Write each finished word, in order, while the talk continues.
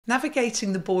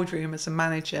Navigating the boardroom as a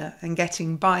manager and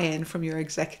getting buy-in from your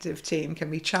executive team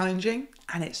can be challenging,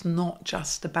 and it's not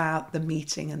just about the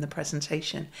meeting and the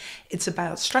presentation. It's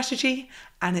about strategy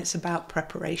and it's about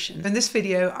preparation. In this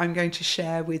video, I'm going to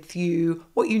share with you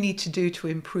what you need to do to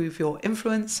improve your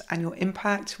influence and your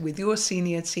impact with your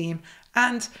senior team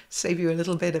and save you a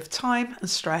little bit of time and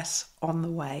stress on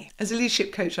the way. As a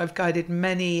leadership coach, I've guided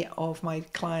many of my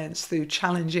clients through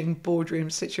challenging boardroom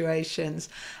situations.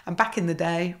 And back in the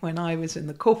day when I was in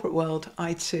the corporate world,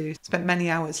 I too spent many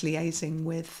hours liaising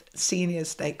with senior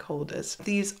stakeholders.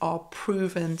 These are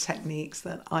proven techniques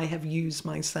that I have used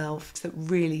myself that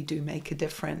really do make a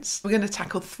difference. We're going to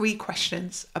tackle 3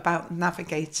 questions about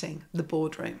navigating the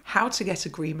boardroom: how to get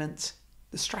agreement,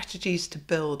 the strategies to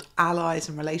build allies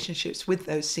and relationships with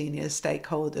those senior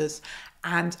stakeholders,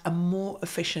 and a more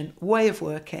efficient way of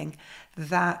working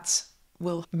that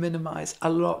will minimize a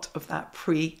lot of that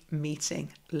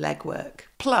pre-meeting legwork.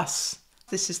 Plus,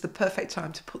 this is the perfect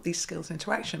time to put these skills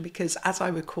into action because as I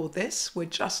record this, we're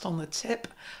just on the tip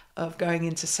of going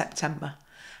into September.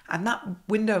 And that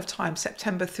window of time,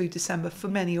 September through December, for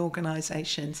many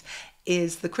organizations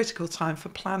is the critical time for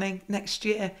planning next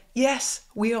year. Yes,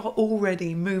 we are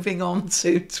already moving on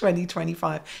to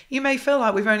 2025. You may feel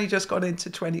like we've only just got into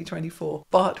 2024,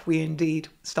 but we indeed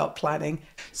start planning.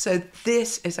 So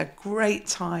this is a great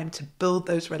time to build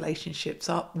those relationships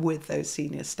up with those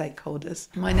senior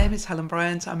stakeholders. My name is Helen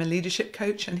Bryant. I'm a leadership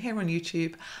coach, and here on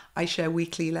YouTube, I share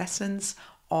weekly lessons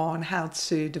on how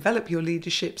to develop your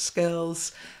leadership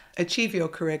skills, achieve your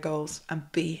career goals,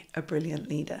 and be a brilliant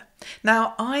leader.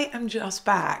 Now, I am just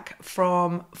back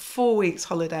from 4 weeks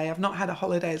holiday. I've not had a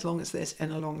holiday as long as this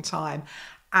in a long time.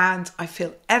 And I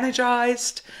feel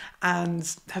energized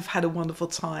and have had a wonderful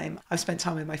time. I've spent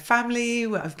time with my family.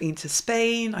 I've been to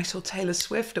Spain. I saw Taylor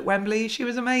Swift at Wembley. She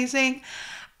was amazing.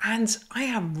 And I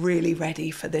am really ready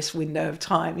for this window of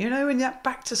time, and that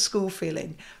back to school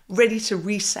feeling, ready to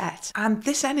reset. And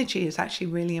this energy is actually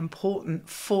really important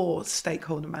for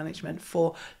stakeholder management,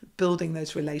 for building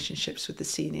those relationships with the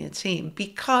senior team,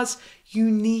 because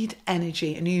you need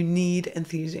energy and you need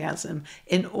enthusiasm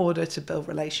in order to build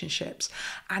relationships.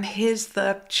 And here's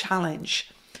the challenge.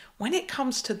 When it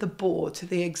comes to the board, to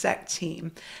the exec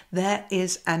team, there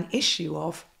is an issue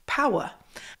of power.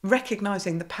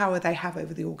 Recognizing the power they have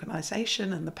over the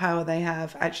organization and the power they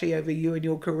have actually over you and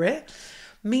your career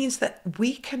means that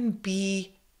we can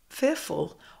be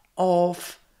fearful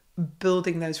of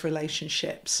building those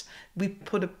relationships. We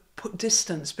put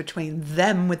distance between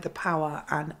them with the power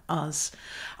and us.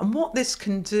 And what this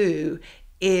can do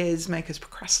is make us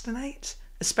procrastinate,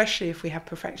 especially if we have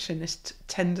perfectionist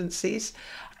tendencies,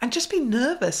 and just be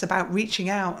nervous about reaching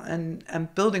out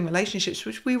and building relationships,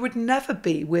 which we would never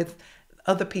be with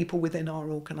other people within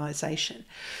our organization.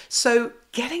 So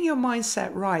getting your mindset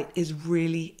right is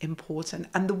really important.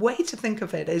 And the way to think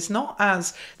of it is not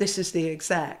as this is the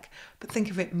exec, but think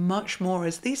of it much more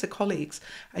as these are colleagues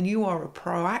and you are a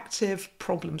proactive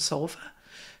problem solver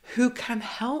who can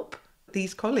help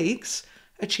these colleagues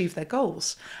achieve their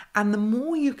goals. And the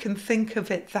more you can think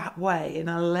of it that way, in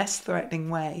a less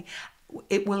threatening way,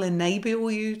 it will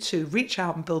enable you to reach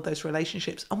out and build those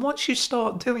relationships. And once you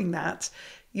start doing that,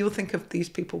 you'll think of these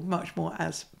people much more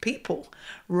as people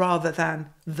rather than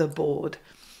the board.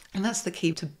 And that's the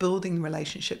key to building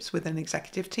relationships with an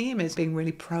executive team, is being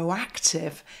really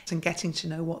proactive and getting to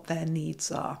know what their needs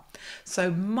are.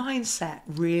 So mindset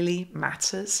really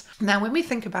matters. Now, when we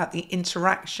think about the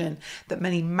interaction that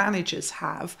many managers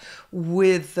have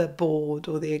with the board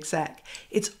or the exec,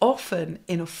 it's often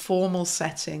in a formal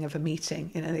setting of a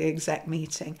meeting, in an exec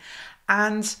meeting.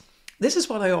 And this is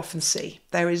what I often see.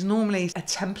 There is normally a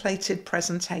templated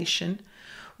presentation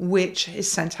which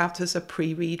is sent out as a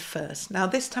pre-read first. Now,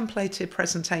 this templated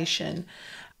presentation,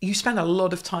 you spend a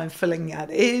lot of time filling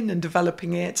that in and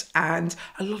developing it, and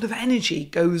a lot of energy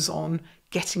goes on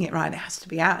getting it right. It has to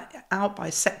be out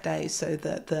by set days so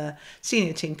that the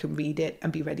senior team can read it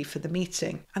and be ready for the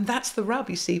meeting. And that's the rub,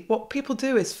 you see. What people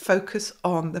do is focus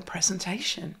on the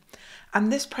presentation.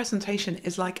 And this presentation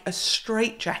is like a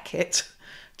straitjacket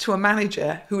to a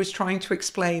manager who is trying to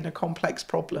explain a complex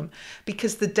problem,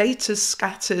 because the data's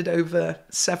scattered over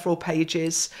several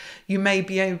pages. You may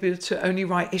be able to only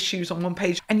write issues on one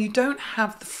page, and you don't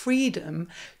have the freedom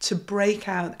to break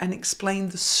out and explain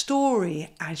the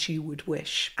story as you would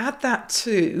wish. Add that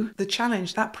to the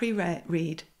challenge that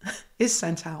pre-read is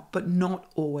sent out, but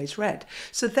not always read.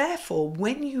 So therefore,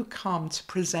 when you come to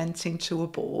presenting to a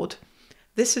board,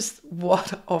 this is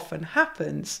what often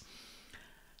happens.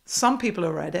 Some people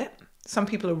have read it. Some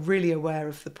people are really aware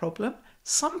of the problem.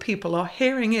 Some people are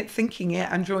hearing it, thinking it,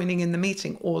 and joining in the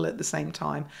meeting all at the same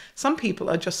time. Some people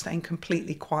are just staying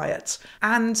completely quiet.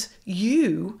 And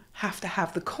you have to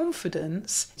have the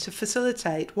confidence to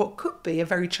facilitate what could be a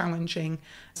very challenging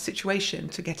situation,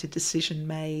 to get a decision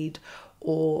made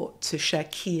or to share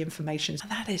key information.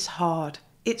 And that is hard.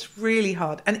 It's really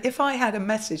hard. And if I had a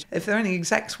message, if there are any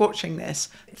execs watching this,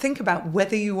 think about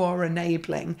whether you are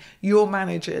enabling your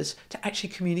managers to actually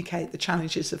communicate the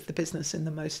challenges of the business in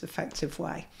the most effective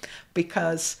way.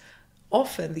 Because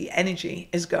often the energy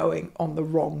is going on the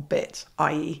wrong bit,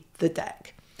 i.e. the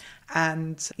deck.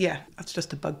 And yeah, that's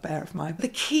just a bugbear of mine. The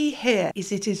key here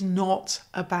is it is not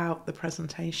about the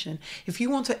presentation. If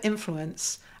you want to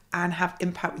influence and have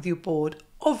impact with your board,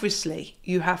 obviously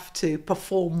you have to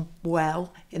perform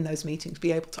well in those meetings,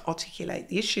 be able to articulate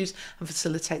the issues and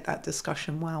facilitate that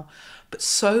discussion well. But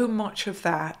so much of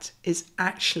that is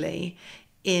actually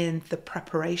in the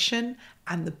preparation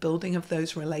and the building of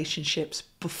those relationships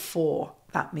before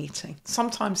that meeting.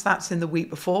 Sometimes that's in the week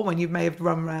before when you may have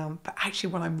run around, but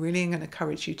actually what I'm really going to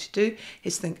encourage you to do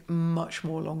is think much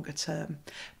more longer term,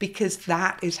 because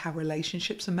that is how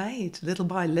relationships are made, little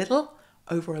by little,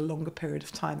 over a longer period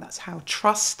of time. That's how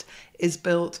trust is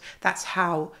built. That's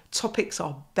how topics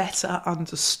are better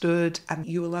understood, and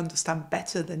you will understand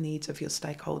better the needs of your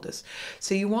stakeholders.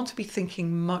 So you want to be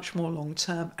thinking much more long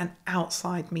term and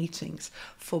outside meetings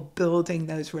for building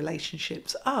those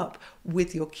relationships up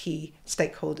with your key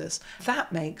stakeholders.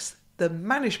 That makes the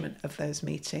management of those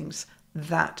meetings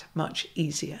that much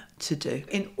easier to do.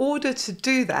 In order to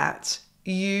do that,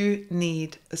 you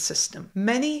need a system.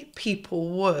 Many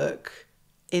people work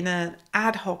in an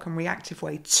ad hoc and reactive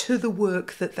way to the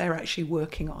work that they're actually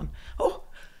working on. Oh,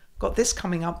 got this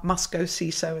coming up, must go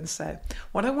see so-and-so.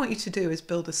 What I want you to do is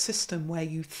build a system where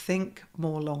you think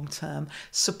more long-term,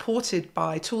 supported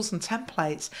by tools and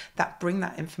templates that bring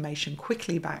that information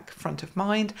quickly back front of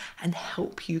mind and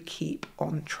help you keep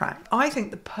on track. I think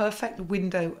the perfect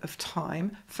window of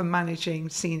time for managing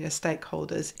senior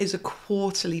stakeholders is a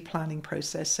quarterly planning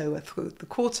process. So through the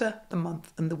quarter, the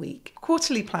month, and the week.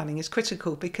 Quarterly planning is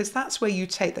critical because that's where you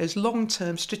take those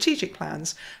long-term strategic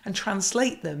plans and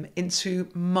translate them into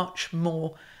much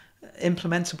more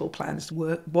implementable plans to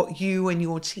work what you and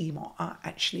your team are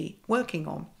actually working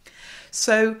on.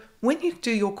 So when you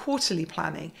do your quarterly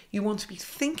planning, you want to be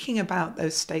thinking about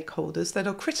those stakeholders that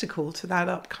are critical to that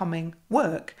upcoming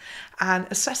work and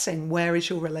assessing where is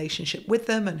your relationship with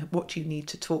them and what you need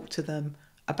to talk to them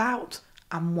about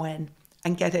and when,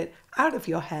 and get it out of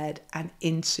your head and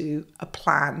into a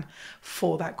plan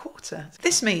for that quarter.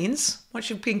 This means, once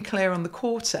you've been clear on the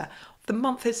quarter, the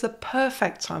month is the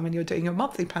perfect time when you're doing your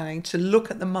monthly planning to look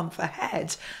at the month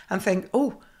ahead and think,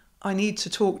 oh, I need to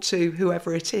talk to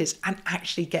whoever it is, and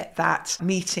actually get that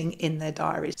meeting in their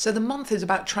diaries. So the month is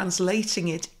about translating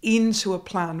it into a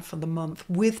plan for the month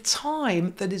with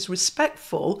time that is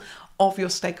respectful of your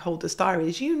stakeholders'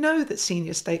 diaries. You know that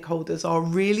senior stakeholders are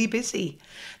really busy.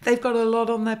 They've got a lot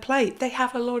on their plate. They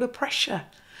have a lot of pressure.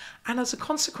 And as a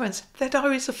consequence, their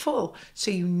diaries are full. So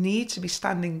you need to be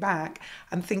standing back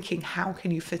and thinking, how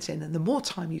can you fit in? And the more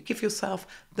time you give yourself,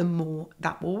 the more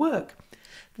that will work.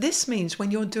 This means when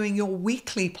you're doing your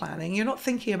weekly planning, you're not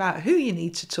thinking about who you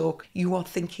need to talk. You are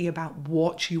thinking about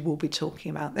what you will be talking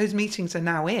about. Those meetings are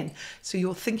now in. So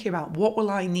you're thinking about what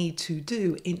will I need to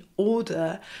do in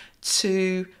order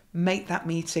to make that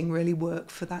meeting really work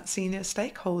for that senior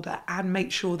stakeholder and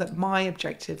make sure that my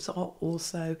objectives are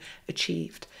also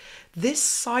achieved. This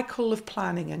cycle of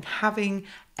planning and having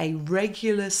a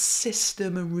regular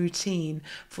system and routine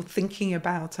for thinking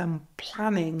about and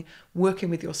planning, working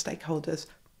with your stakeholders,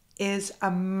 is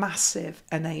a massive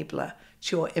enabler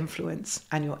to your influence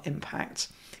and your impact.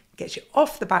 Gets you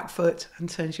off the back foot and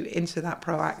turns you into that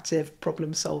proactive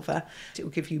problem solver. It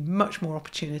will give you much more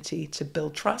opportunity to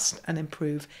build trust and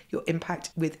improve your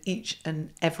impact with each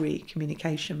and every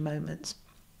communication moment.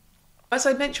 As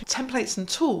I mentioned, templates and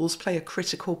tools play a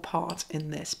critical part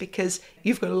in this because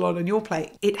you've got a lot on your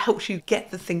plate. It helps you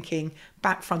get the thinking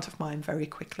back front of mind very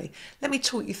quickly. Let me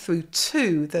talk you through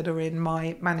two that are in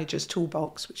my Manager's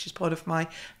Toolbox, which is part of my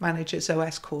Manager's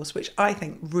OS course, which I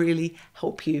think really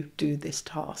help you do this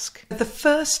task. The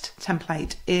first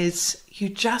template is you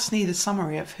just need a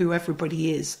summary of who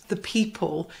everybody is, the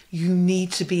people you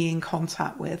need to be in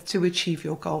contact with to achieve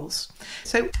your goals.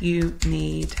 So you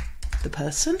need the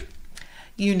person,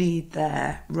 you need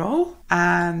their role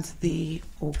and the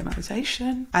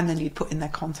organisation, and then you put in their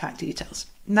contact details.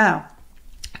 Now,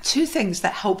 Two things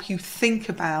that help you think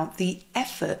about the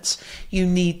efforts you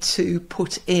need to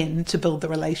put in to build the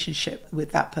relationship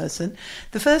with that person.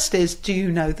 The first is, do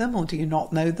you know them or do you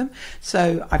not know them?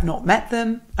 So I've not met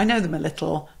them, I know them a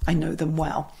little, I know them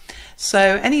well. So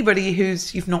anybody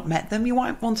you've not met them, you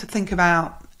might want to think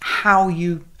about how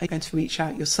you are going to reach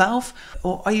out yourself,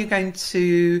 or are you going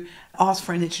to ask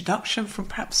for an introduction from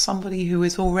perhaps somebody who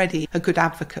is already a good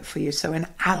advocate for you, so an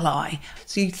ally.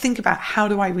 So you think about, how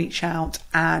do I reach out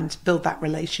and build that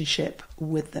relationship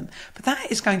with them? But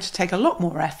that is going to take a lot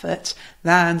more effort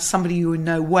than somebody you would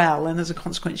know well, and as a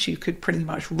consequence you could pretty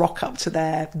much rock up to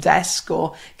their desk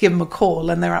or give them a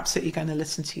call and they're absolutely going to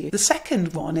listen to you. The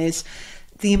second one is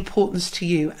the importance to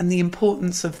you and the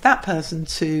importance of that person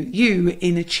to you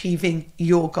in achieving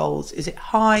your goals. Is it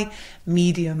high,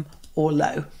 medium, or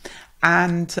low?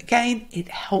 And again, it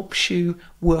helps you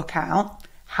work out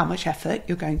how much effort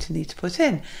you're going to need to put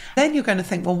in. Then you're going to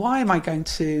think, well, why am I going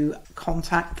to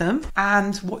contact them?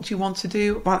 And what do you want to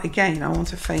do? Well, again, I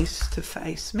want a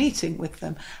face-to-face meeting with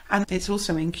them. And it's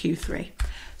also in Q3.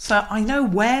 So I know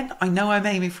I'm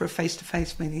aiming for a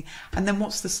face-to-face meeting. And then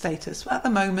what's the status? Well, at the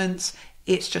moment,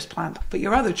 it's just planned. But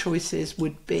your other choices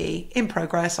would be in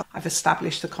progress. I've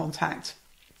established the contact.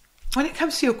 When it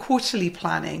comes to your quarterly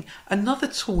planning, another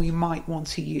tool you might want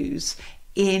to use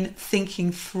in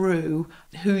thinking through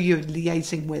who you're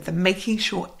liaising with and making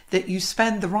sure that you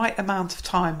spend the right amount of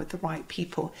time with the right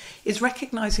people is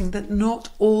recognizing that not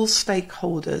all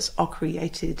stakeholders are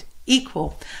created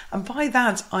equal. And by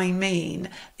that, I mean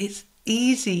it's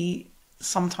easy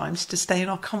sometimes to stay in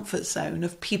our comfort zone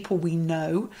of people we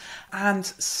know and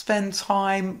spend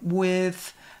time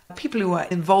with people who are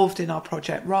involved in our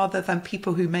project rather than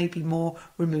people who may be more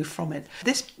removed from it.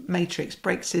 This matrix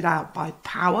breaks it out by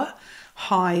power,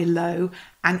 high, low,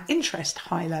 and interest,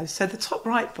 high, low. So the top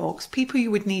right box, people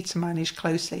you would need to manage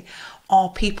closely, are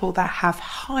people that have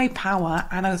high power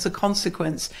and as a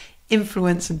consequence,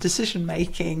 influence and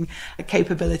decision-making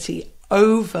capability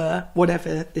over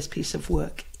whatever this piece of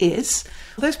work is.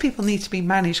 Those people need to be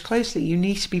managed closely. You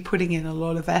need to be putting in a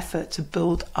lot of effort to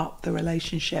build up the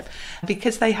relationship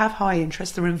because they have high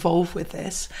interest, they're involved with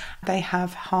this, they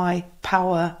have high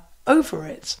power over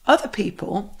it. Other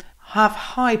people have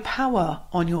high power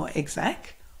on your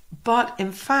exec, but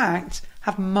in fact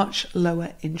have much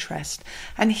lower interest.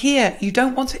 And here you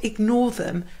don't want to ignore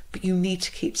them, but you need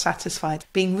to keep satisfied,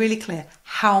 being really clear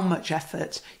how much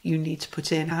effort you need to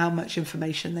put in, how much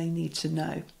information they need to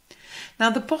know. Now,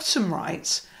 the bottom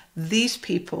right, these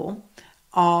people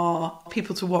are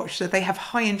people to watch. So they have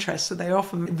high interest, so they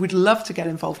often would love to get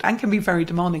involved and can be very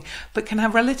demanding, but can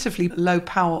have relatively low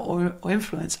power or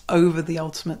influence over the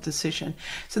ultimate decision.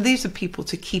 So these are people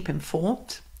to keep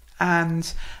informed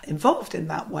and involved in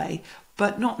that way,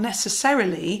 but not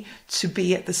necessarily to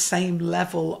be at the same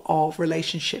level of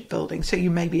relationship building. So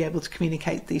you may be able to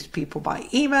communicate these people by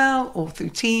email or through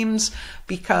Teams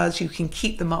because you can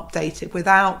keep them updated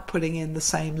without putting in the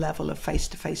same level of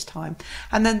face-to-face time.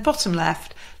 And then bottom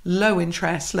left, low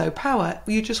interest, low power,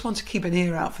 you just want to keep an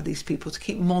ear out for these people to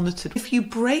keep monitored. If you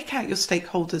break out your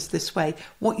stakeholders this way,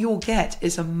 what you'll get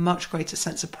is a much greater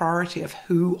sense of priority of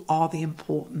who are the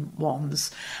important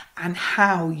ones and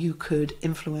how you could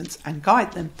influence and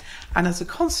guide them. And as a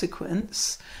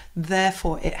consequence,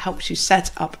 therefore, it helps you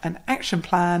set up an action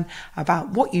plan about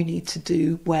what you need to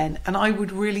do when, and I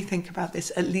would really think about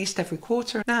this at least every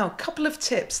quarter. Now, a couple of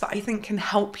tips that I think can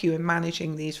help you in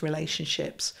managing these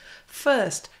relationships.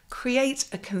 First, create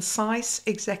a concise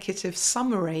executive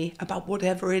summary about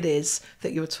whatever it is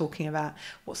that you're talking about.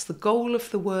 What's the goal of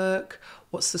the work?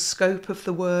 What's the scope of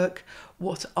the work?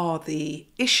 What are the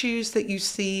issues that you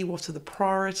see? What are the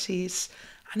priorities?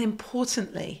 And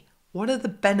importantly, what are the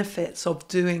benefits of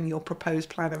doing your proposed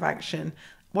plan of action?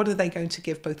 What are they going to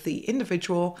give both the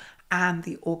individual and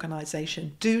the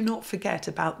organization? Do not forget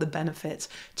about the benefits.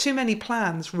 Too many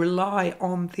plans rely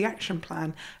on the action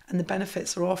plan, and the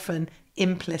benefits are often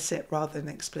implicit rather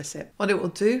than explicit. What it will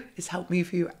do is help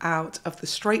move you out of the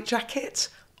straitjacket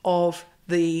of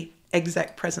the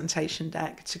exec presentation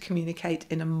deck to communicate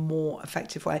in a more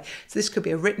effective way. So this could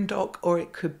be a written doc or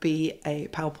it could be a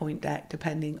PowerPoint deck,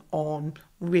 depending on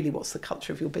really what's the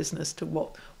culture of your business to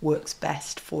what works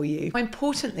best for you.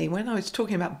 Importantly, when I was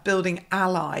talking about building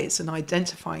allies and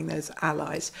identifying those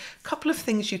allies, a couple of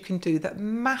things you can do that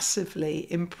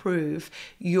massively improve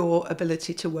your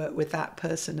ability to work with that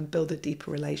person and build a deeper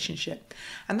relationship.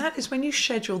 And that is when you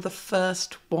schedule the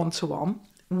first one-to-one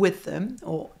with them,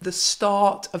 or the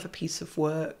start of a piece of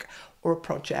work or a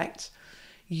project,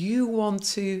 you want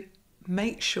to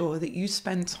make sure that you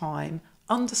spend time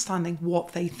understanding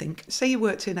what they think. Say you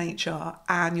worked in HR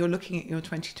and you're looking at your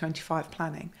 2025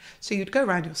 planning. So you'd go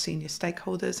around your senior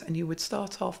stakeholders and you would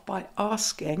start off by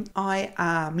asking, I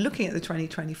am looking at the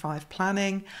 2025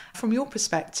 planning. From your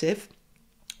perspective,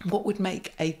 what would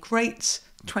make a great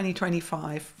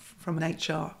 2025 from an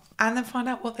HR? And then find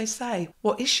out what they say.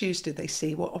 What issues do they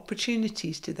see? What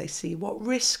opportunities do they see? What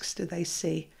risks do they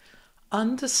see?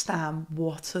 Understand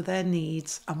what are their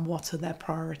needs and what are their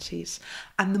priorities.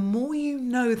 And the more you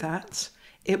know that,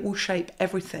 it will shape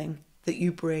everything that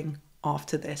you bring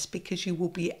after this, because you will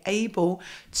be able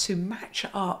to match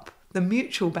up the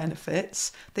mutual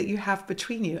benefits that you have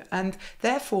between you. And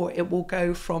therefore, it will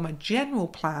go from a general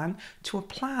plan to a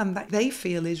plan that they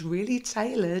feel is really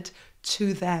tailored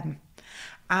to them.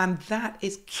 And that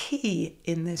is key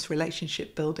in this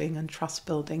relationship building and trust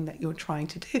building that you're trying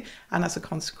to do. And as a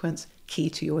consequence, key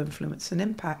to your influence and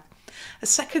impact. A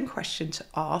second question to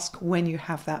ask when you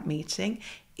have that meeting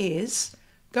is,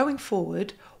 going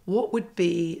forward, what would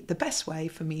be the best way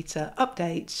for me to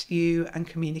update you and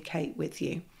communicate with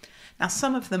you? Now,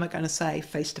 some of them are going to say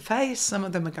face-to-face, some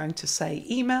of them are going to say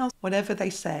emails, whatever they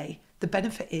say. The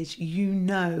benefit is you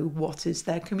know what is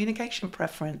their communication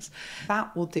preference.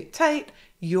 That will dictate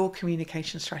your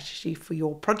communication strategy for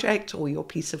your project or your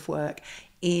piece of work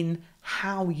in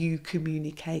how you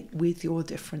communicate with your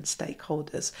different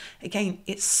stakeholders. Again,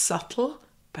 it's subtle,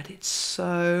 but it's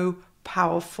so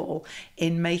powerful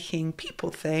in making people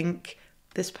think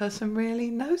this person really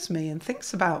knows me and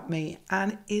thinks about me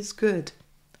and is good.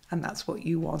 And that's what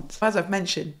you want. As I've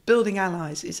mentioned, building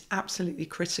allies is absolutely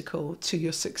critical to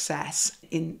your success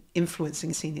in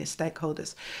influencing senior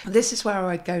stakeholders. This is where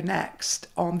I'd go next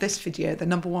on this video, the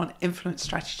number one influence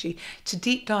strategy, to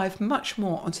deep dive much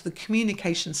more onto the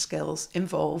communication skills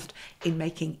involved in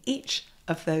making each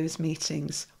of those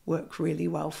meetings work really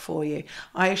well for you.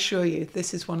 I assure you,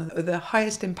 this is one of the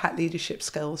highest impact leadership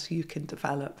skills you can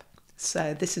develop.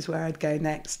 So this is where I'd go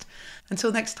next.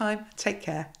 Until next time, take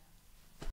care.